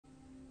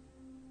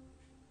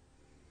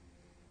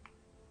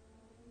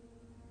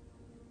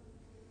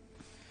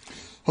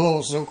Hello,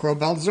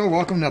 OldCrowBalthazor.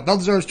 Welcome to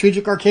Balthazar's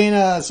Tragic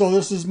Arcana. So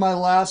this is my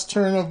last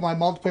turn of my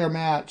multiplayer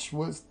match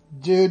with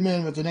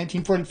Duedman with the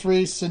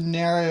 1943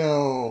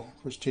 scenario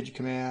for Strategic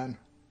Command.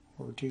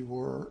 World War II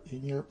War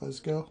in Europe. Let's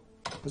go.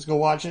 Let's go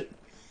watch it.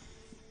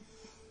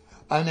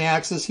 On the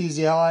Axis, he's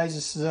the Allies.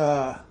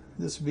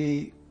 This will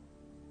be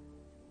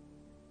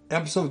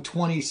episode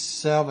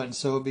 27.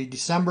 So it'll be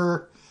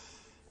December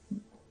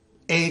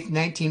 8th,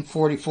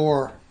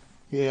 1944.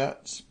 Yeah,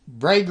 it's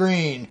bright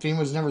green. If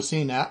anyone's never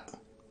seen that.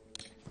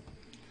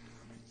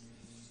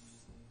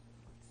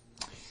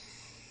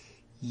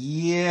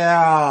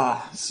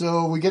 Yeah,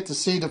 so we get to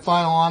see the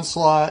final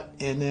onslaught,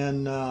 and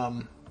then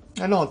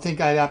I don't think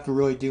I'd have to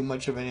really do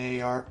much of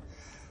an AR.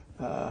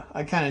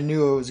 I kind of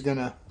knew it was going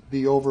to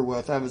be over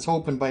with. I was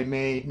hoping by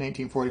May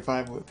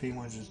 1945 if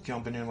anyone's just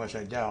jumping in, which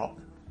I doubt.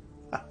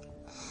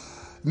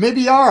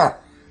 Maybe you are.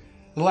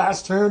 The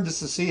last turn just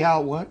to see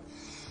how it went.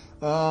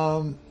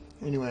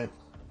 Anyway.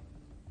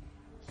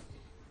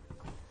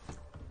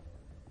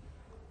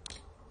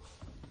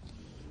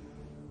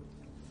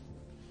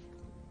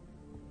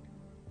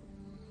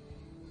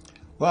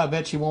 Well, I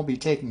bet you won't be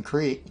taking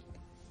Crete.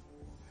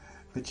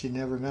 But you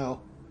never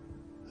know.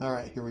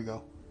 Alright, here we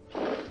go.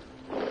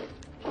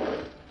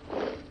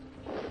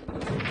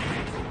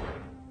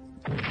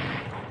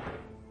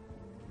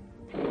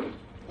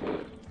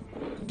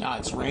 Ah,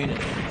 it's raining.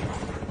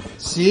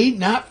 See?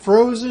 Not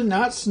frozen,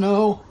 not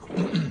snow.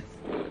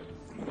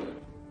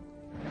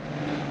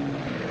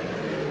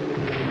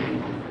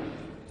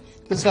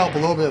 This helped a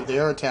little bit with the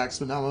air attacks,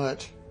 but not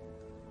much.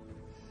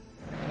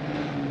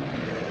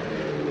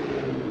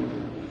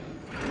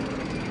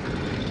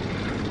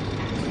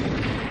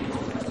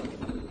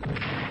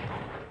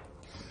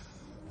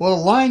 Well,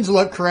 the lines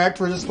look correct.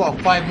 We're just about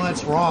 5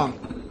 minutes wrong.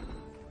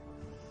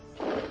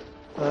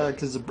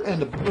 Because it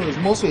was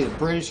mostly the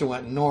British that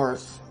went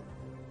north.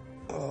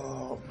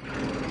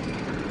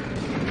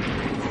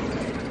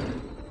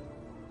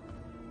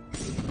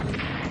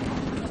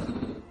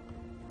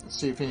 Let's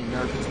see if any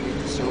Americans meet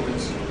the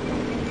Soviets.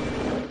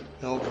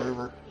 Elbe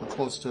River. We're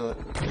close to it.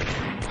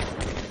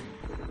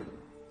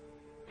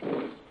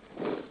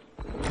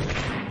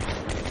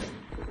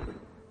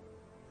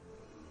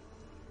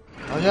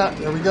 Oh yeah,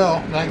 there we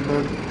go.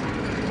 Magdeburg.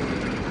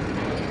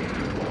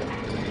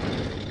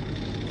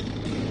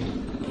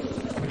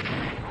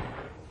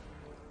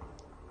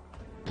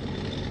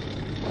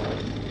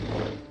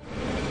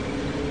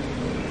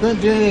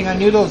 Couldn't do anything. I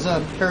knew those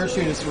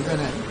parachutists were going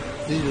to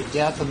do the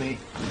death of me.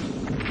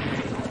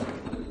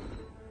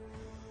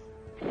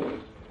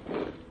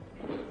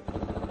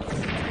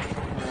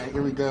 Alright,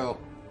 here we go.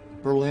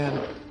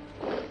 Berlin.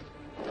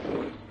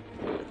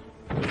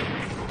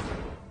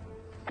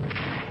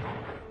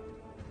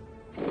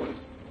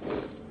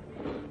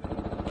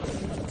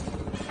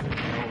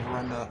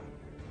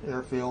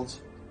 Airfields.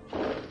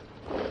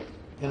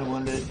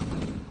 Inundated.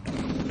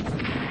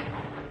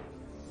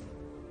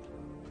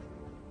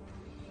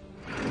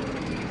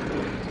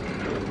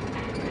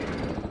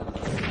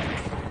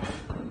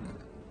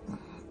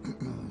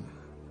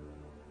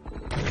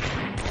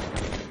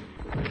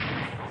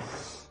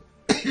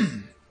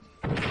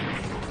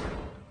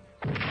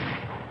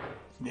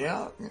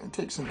 Yeah, I'm gonna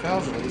take some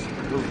casualties.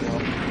 Here we go.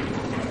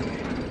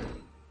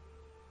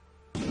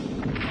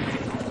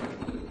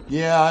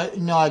 Yeah,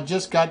 no, I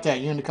just got that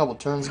unit a couple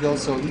turns ago,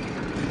 so he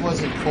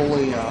wasn't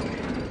fully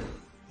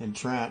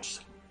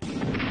entrenched.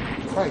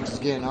 Probably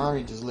just get an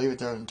army, just leave it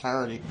there in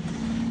entirety.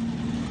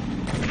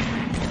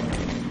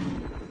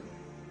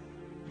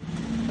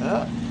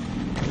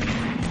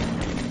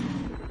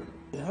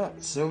 Yeah,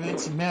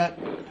 Soviets admit.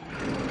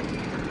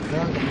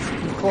 Americans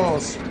too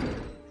close.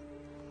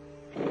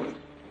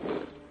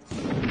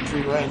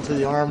 Retreat right into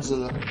the arms of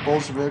the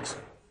Bolsheviks.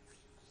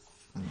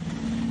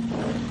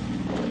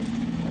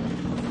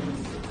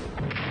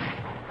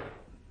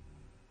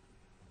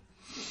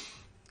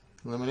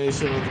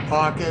 Elimination of the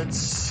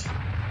pockets.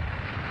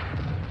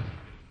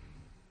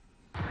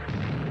 I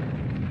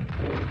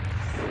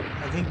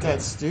think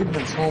that's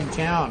Duedman's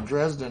hometown,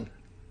 Dresden.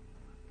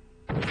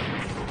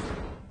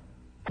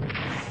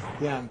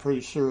 Yeah, I'm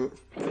pretty sure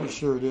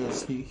it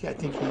is. I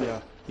think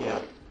yeah.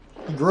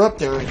 He grew up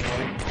there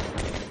anyway.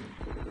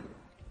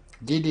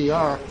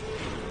 DDR.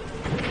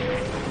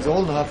 He's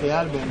old enough, he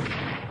had been.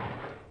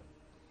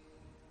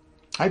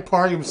 I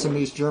partied with some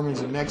East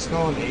Germans in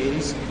Mexico in the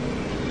 80s.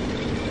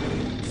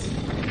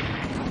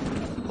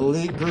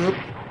 Elite group,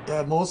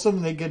 most of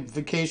them they get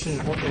vacation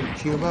in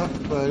Cuba,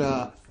 but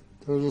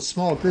there was a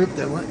small group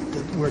that went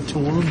where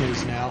Tulum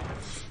is now.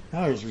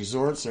 Now there's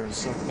resorts there and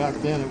stuff. Back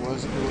then it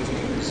wasn't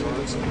any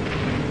resorts,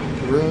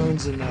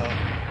 ruins and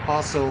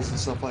hostels and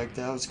stuff like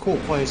that. It was a cool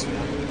place,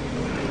 man.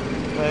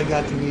 But I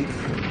got to meet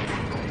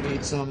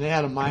some. They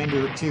had a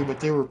minder too, but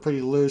they were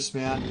pretty loose,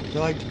 man. They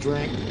like to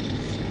drink.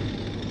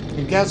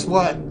 And guess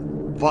what?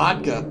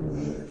 Vodka.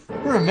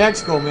 We're in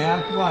Mexico,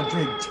 man. We want to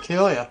drink to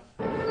kill you.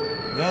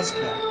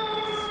 Mezcal.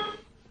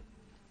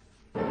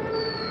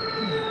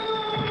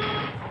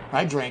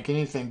 I drank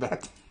anything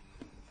back then.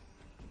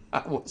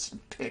 I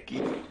wasn't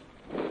picky.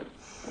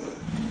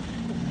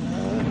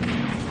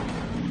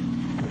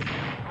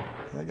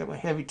 I got my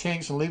heavy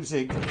tanks and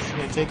Leipzig. Just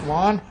gonna take them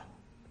on.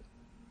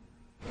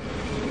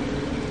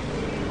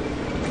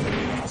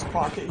 Last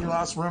pocket, your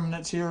last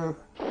remnants here.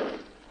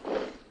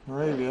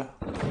 Arabia.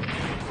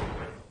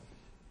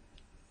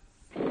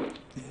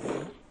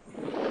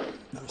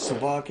 No,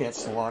 Slovakia,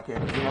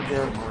 Slovakia. We're up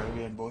there in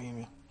Moravia and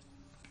Bohemia.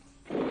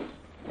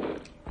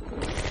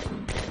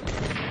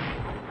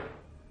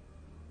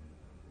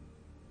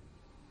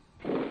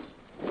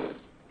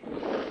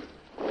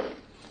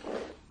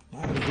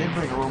 He did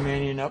bring a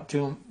Romanian up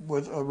to him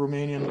with a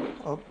Romanian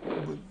up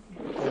with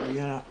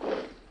Vienna.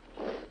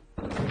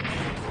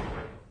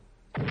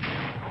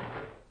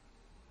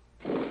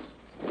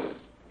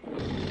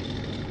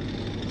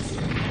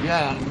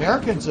 Yeah,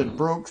 Americans had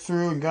broke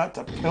through and got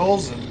to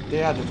Pilsen. They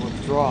had to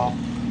withdraw.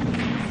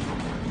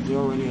 They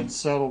already had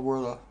settled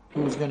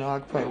who was going to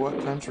occupy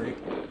what country.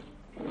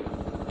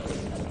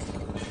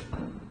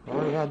 I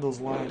already had those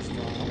lines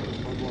drawn up.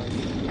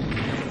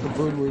 The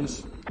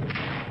Budweis.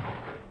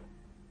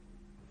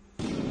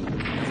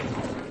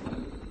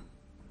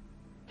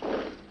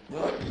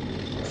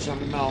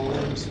 Chevy Mal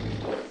wins.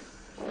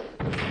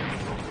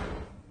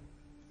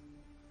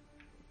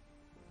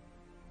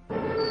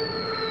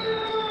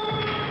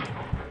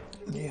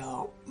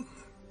 Yeah.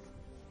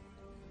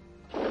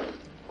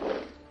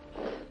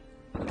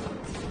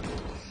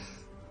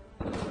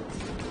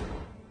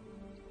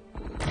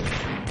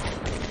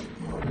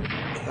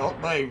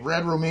 Helped by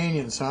red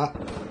Romanians, huh?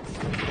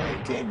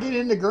 Can't get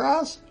in the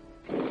grass?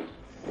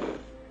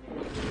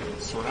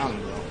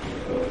 Surrounded though.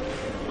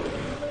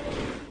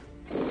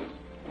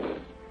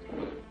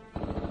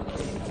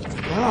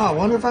 Oh, I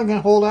wonder if I can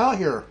hold out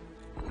here.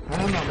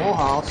 I am that whole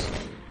house.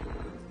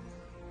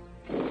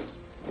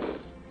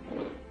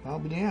 I'll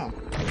be damned.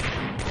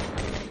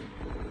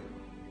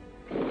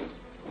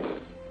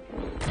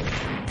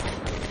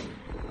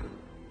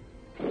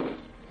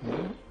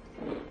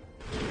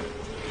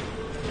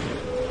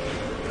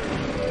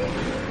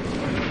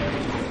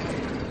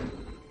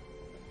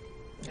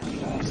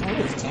 Some of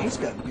these tanks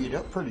got beat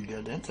up pretty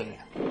good, didn't they?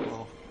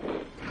 Well,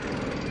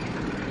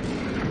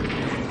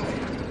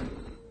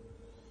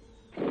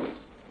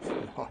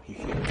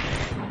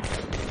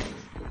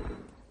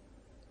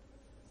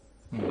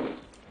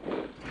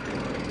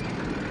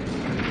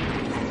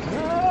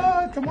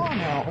 come on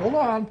now, hold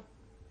on.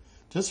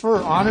 Just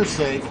for honor's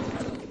sake.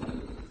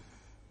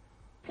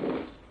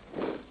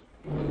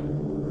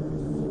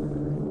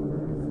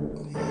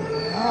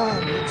 Yeah,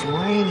 it's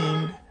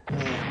raining.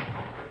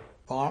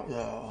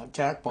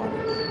 Attack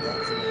bomber did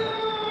that for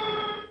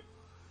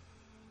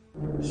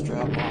that.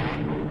 Strap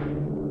on.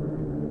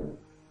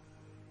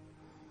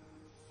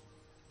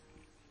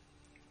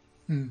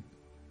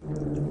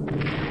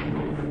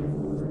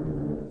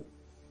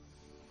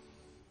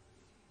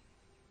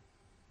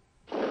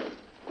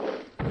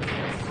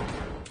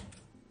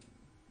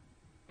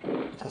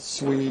 The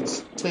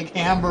Swedes take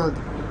Hamburg.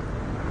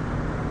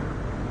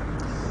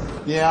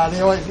 Yeah,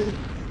 they always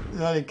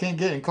they can't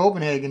get in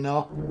Copenhagen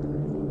though.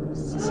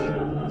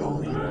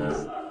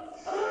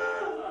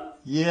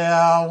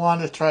 Yeah, I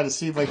wanted to try to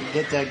see if I could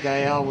get that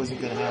guy out. Wasn't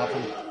going to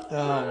happen.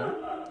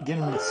 Get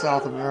him to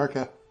South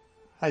America.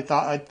 I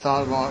thought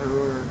about it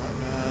earlier, but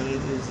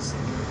it is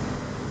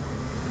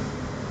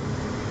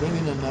maybe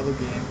in another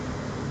game.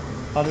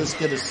 I'll just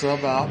get a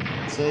sub out.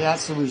 Say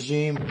that's the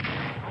regime.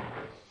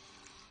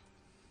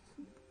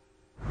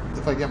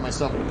 If I get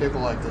myself in a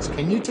pickle like this,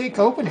 can you take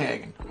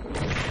Copenhagen?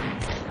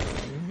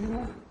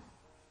 Yeah.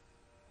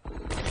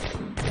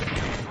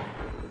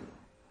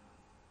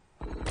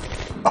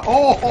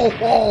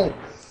 Oh!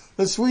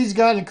 The Swedes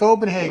got in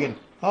Copenhagen.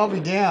 I'll be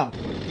damned.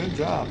 Good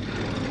job.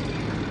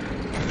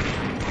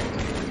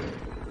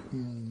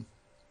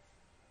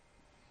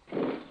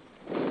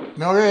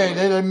 Okay,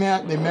 they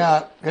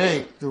met.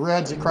 Hey, the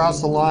Reds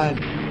across the line.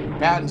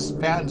 Patton's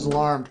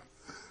alarmed.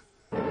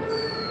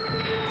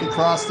 They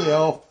crossed the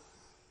Elbe.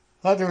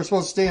 Thought they were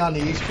supposed to stay on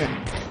the east pin.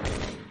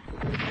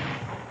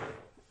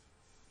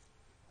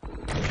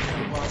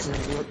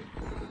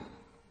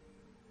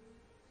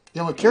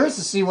 Yeah, I'm curious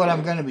to see what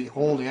I'm going to be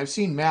holding. I've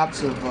seen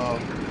maps of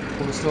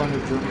when we're still under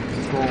German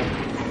control.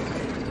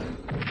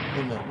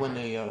 When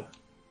they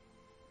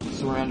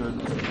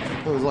surrendered,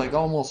 it was like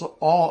almost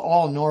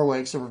all Norway,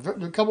 except for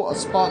a couple of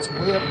spots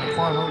way up in the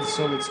far north the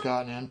Soviets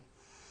got in,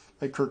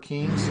 like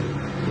Kirkenes.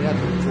 They had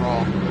to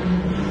withdraw.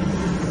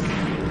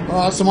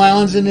 Some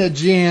islands in the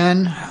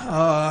Aegean,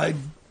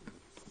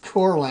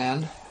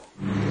 Courland,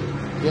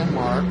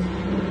 Denmark,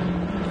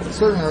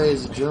 certain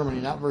areas of Germany,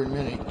 not very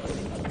many,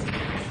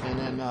 and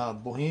then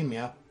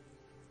Bohemia.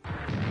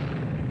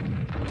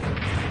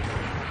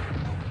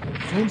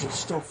 Finns are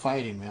still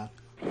fighting, man.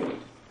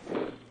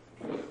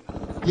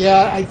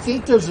 Yeah, I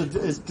think there's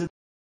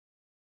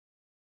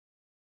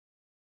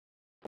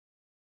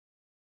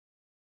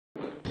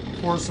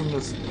force them to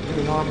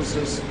do an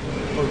armistice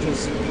or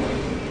just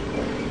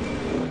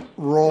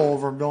roll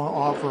over them, don't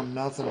offer them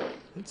nothing.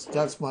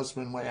 That must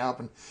have been what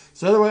happened.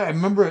 So the other way, I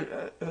remember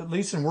it, at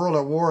least in World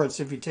at War, it's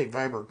if you take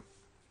Viborg,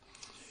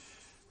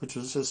 which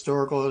was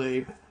historical.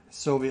 They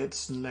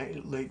Soviets in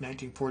late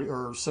 1940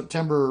 or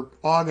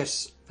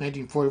August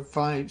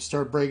 1945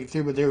 started breaking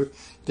through, but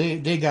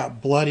they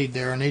got bloodied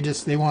there, and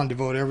they wanted to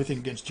vote everything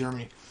against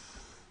Germany.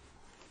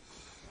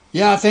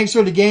 Yeah, thanks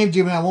for the game,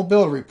 Duedman. I won't be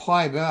able to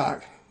reply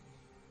back.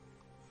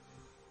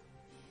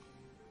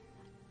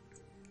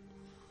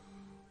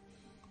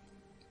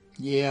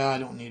 Yeah, I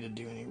don't need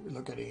to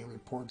look at any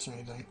reports or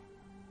anything.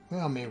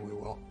 Well, maybe we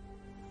will.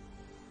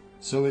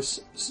 Soviet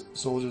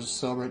soldiers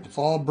celebrate the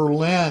fall of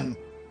Berlin.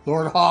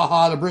 Lord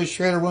Ha-Ha, the British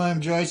trader William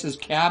Joyce, is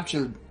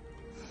captured.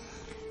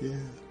 Yeah.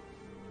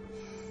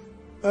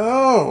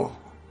 Oh!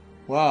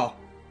 Wow.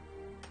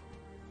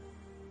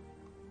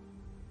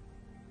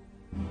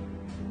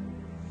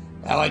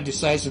 Allied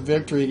decisive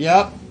victory.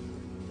 Yep.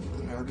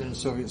 American and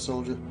Soviet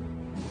soldier.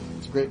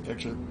 It's a great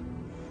picture.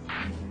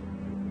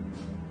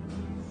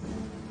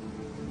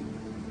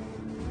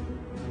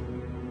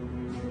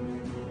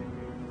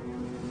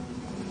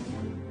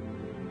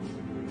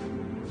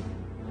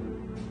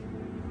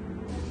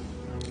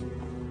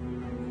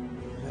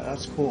 Yeah,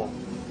 that's cool.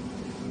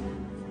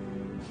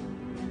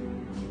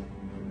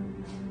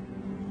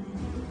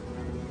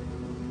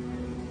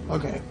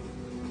 Okay.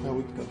 Now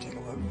we can go take a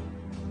look.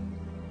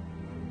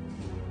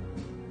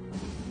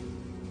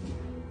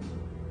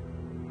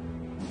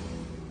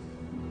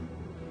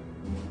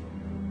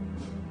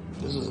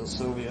 This is the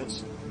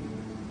Soviets.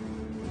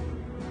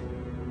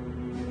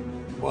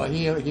 Well,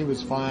 he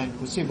was fine.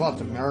 Let's see about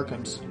the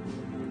Americans.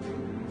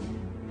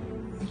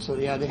 So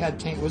yeah, they had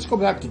tank. Let's go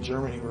back to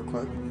Germany real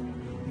quick.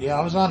 Yeah,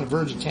 I was on the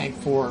verge of tank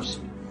force.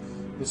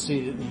 Let's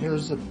see.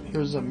 Here's the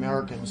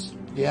Americans.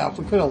 Yeah, if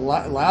we could have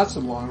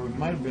lasted longer, we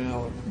might have been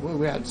able to,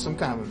 we had some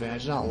kind of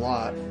advantage, not a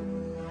lot.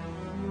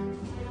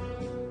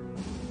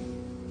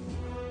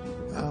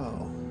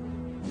 Oh.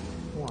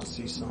 I want to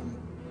see something.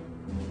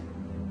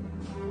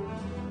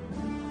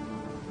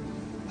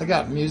 I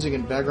got music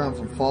in background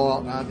from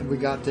Fallout now. We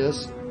got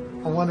this.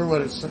 I wonder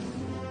what it's...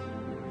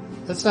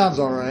 That sounds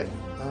alright.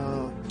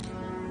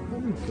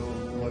 Let me go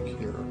look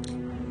here.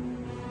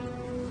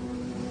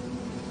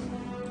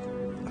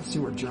 Let's see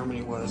where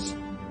Germany was.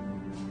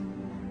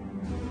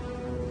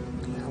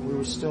 We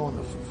were still in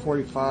the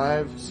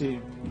 45. See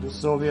the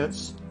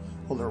Soviets.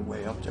 Well, they're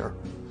way up there.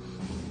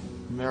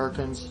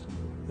 Americans,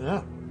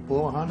 yeah,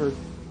 below 100.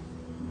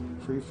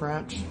 Free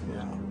French,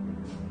 yeah.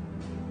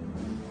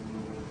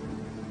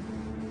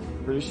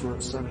 British were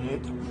at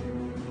 78.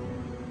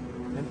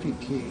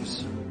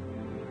 NPKs.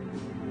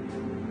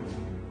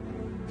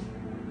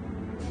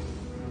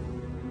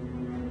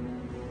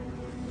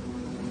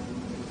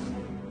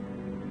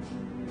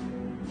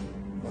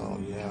 Oh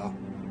yeah.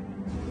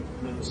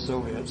 And then the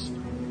Soviets.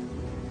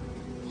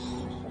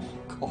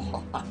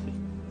 God.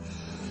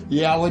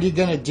 Yeah, what are you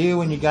gonna do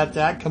when you got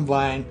that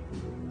combined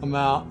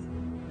amount?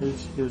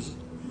 Here's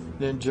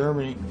then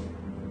Germany.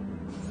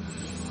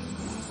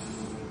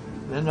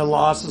 Then the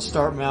losses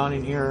start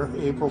mounting here.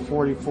 April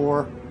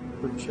 44,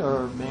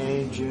 or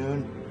May,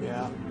 June.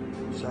 Yeah,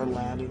 start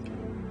landing.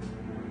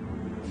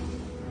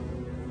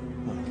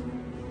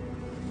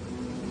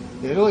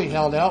 Italy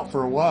held out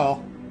for a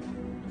while.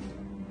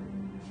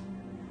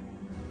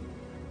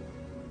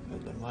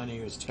 But the money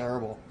was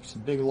terrible.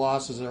 Some big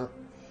losses there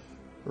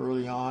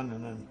early on,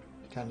 and then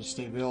kind of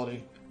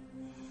stability.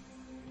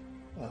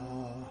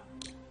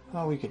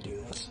 Oh, we could do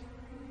this.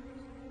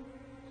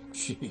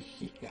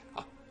 Yeah.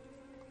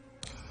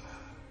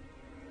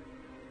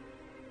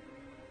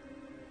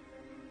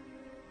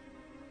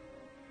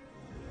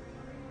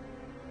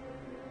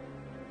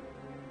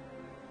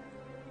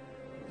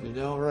 If you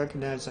don't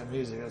recognize that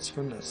music, that's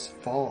from this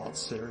Fallout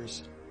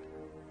series.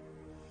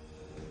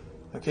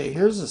 Okay,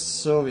 here's the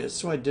Soviets.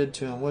 So I did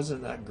to him.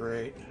 Wasn't that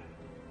great?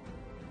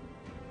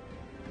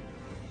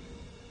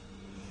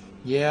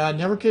 Yeah, I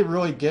never could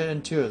really get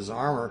into his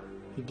armor.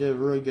 He did a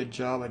really good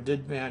job. I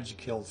did manage to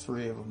kill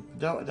 3 of them.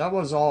 That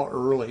was all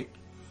early.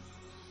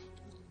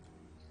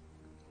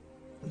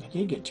 I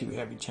did get 2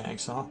 heavy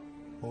tanks, huh?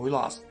 Well, we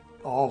lost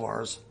all of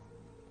ours.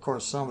 Of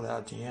course, some of that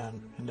at the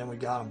end. And then we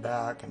got them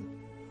back.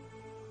 And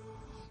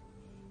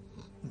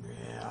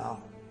yeah,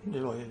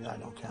 Italy, I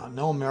don't count.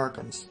 No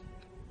Americans.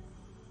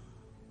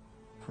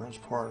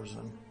 French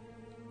partisan.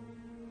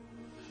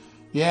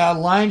 Yeah,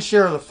 lion's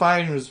share of the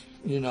fighting was,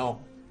 you know,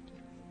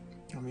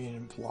 I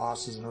mean,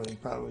 losses and everything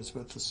probably was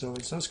with the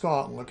Soviets. Let's go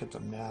out and look at the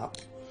map.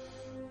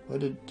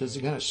 Does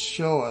it going to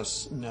show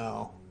us?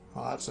 No.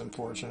 Oh, that's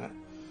unfortunate.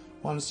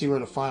 I want to see where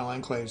the final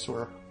enclaves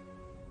were.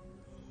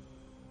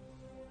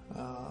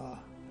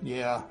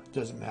 Yeah, it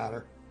doesn't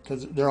matter.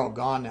 Because they're all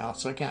gone now,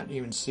 so I can't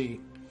even see.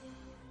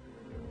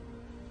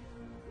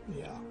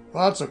 Yeah.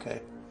 Well, that's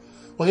okay.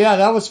 Well, yeah,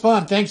 that was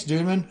fun. Thanks,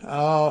 Duedman.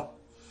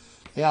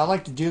 Yeah, I'd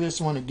like to do this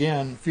one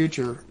again in the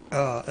future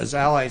as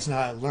allies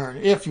now learn.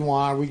 If you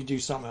want, we could do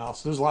something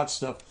else. There's lots of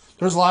stuff.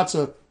 There's lots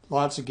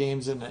of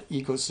games in the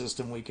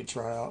ecosystem we could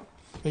try out.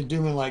 I think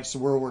Duedman likes the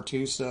World War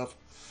II stuff.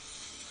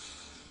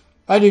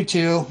 I do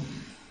too.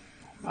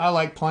 I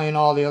like playing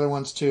all the other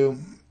ones too.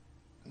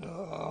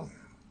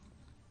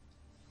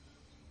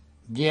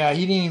 Yeah,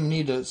 he didn't even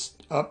need to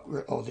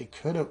upgrade. Oh, they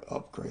could have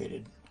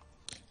upgraded.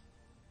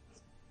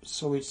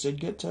 Soviets did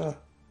get to...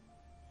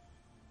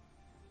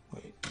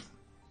 Wait.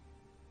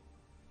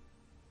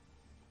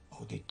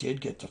 Oh, they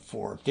did get to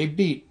 4.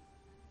 They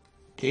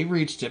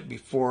reached it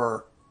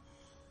before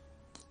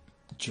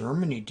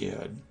Germany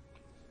did.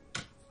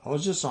 I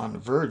was just on the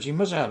verge. He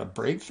must have had a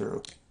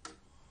breakthrough.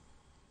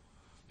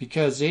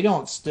 Because they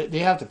don't... They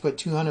have to put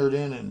 200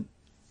 in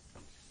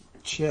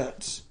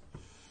chits.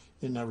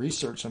 In the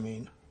research, I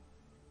mean.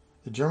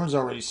 The Germans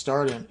already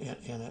started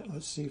in it.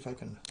 Let's see if I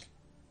can...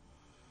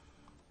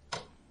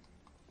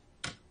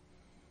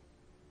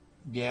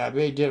 Yeah,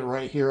 they did it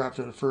right here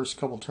after the first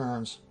couple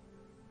turns.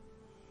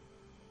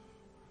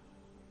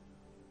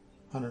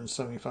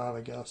 175,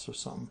 I guess, or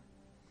something.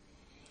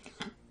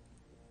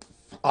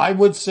 I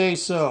would say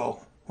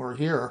so. We're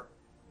here.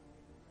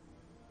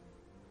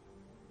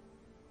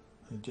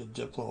 I did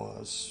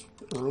Diplo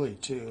early,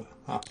 too.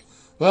 Huh.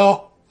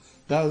 Well,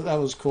 that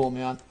was cool,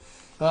 man.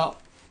 Well,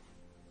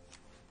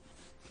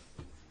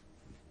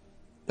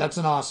 that's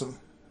an awesome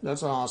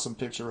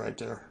picture right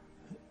there.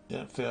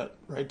 It fit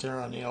right there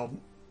on the Elbe.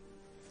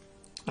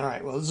 All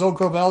right, well, this is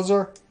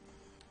OldCrowBalthazor.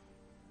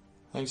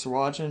 Thanks for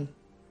watching.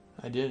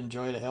 I did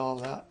enjoy the hell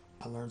of that.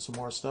 I learned some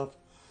more stuff.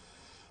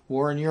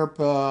 War in Europe,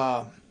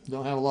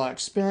 don't have a lot of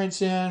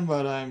experience in,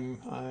 but I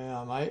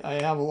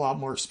have a lot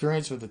more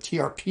experience with the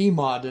TRP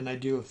mod than I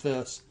do with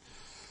this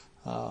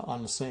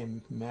on the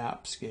same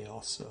map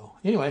scale. So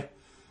anyway,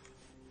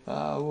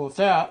 well, with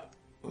that,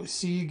 we'll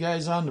see you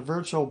guys on the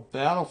virtual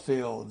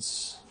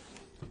battlefields.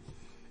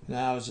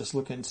 Now I was just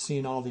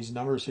seeing all these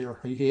numbers here.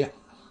 Yeah.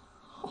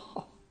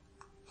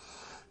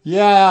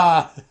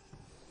 Yeah.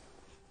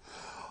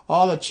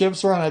 All the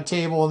chips are on a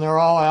table and they're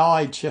all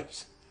Allied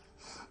chips.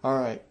 All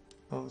right.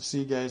 I'll see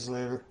you guys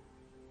later.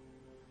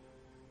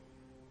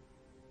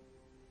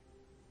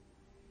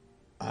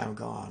 I'm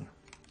gone.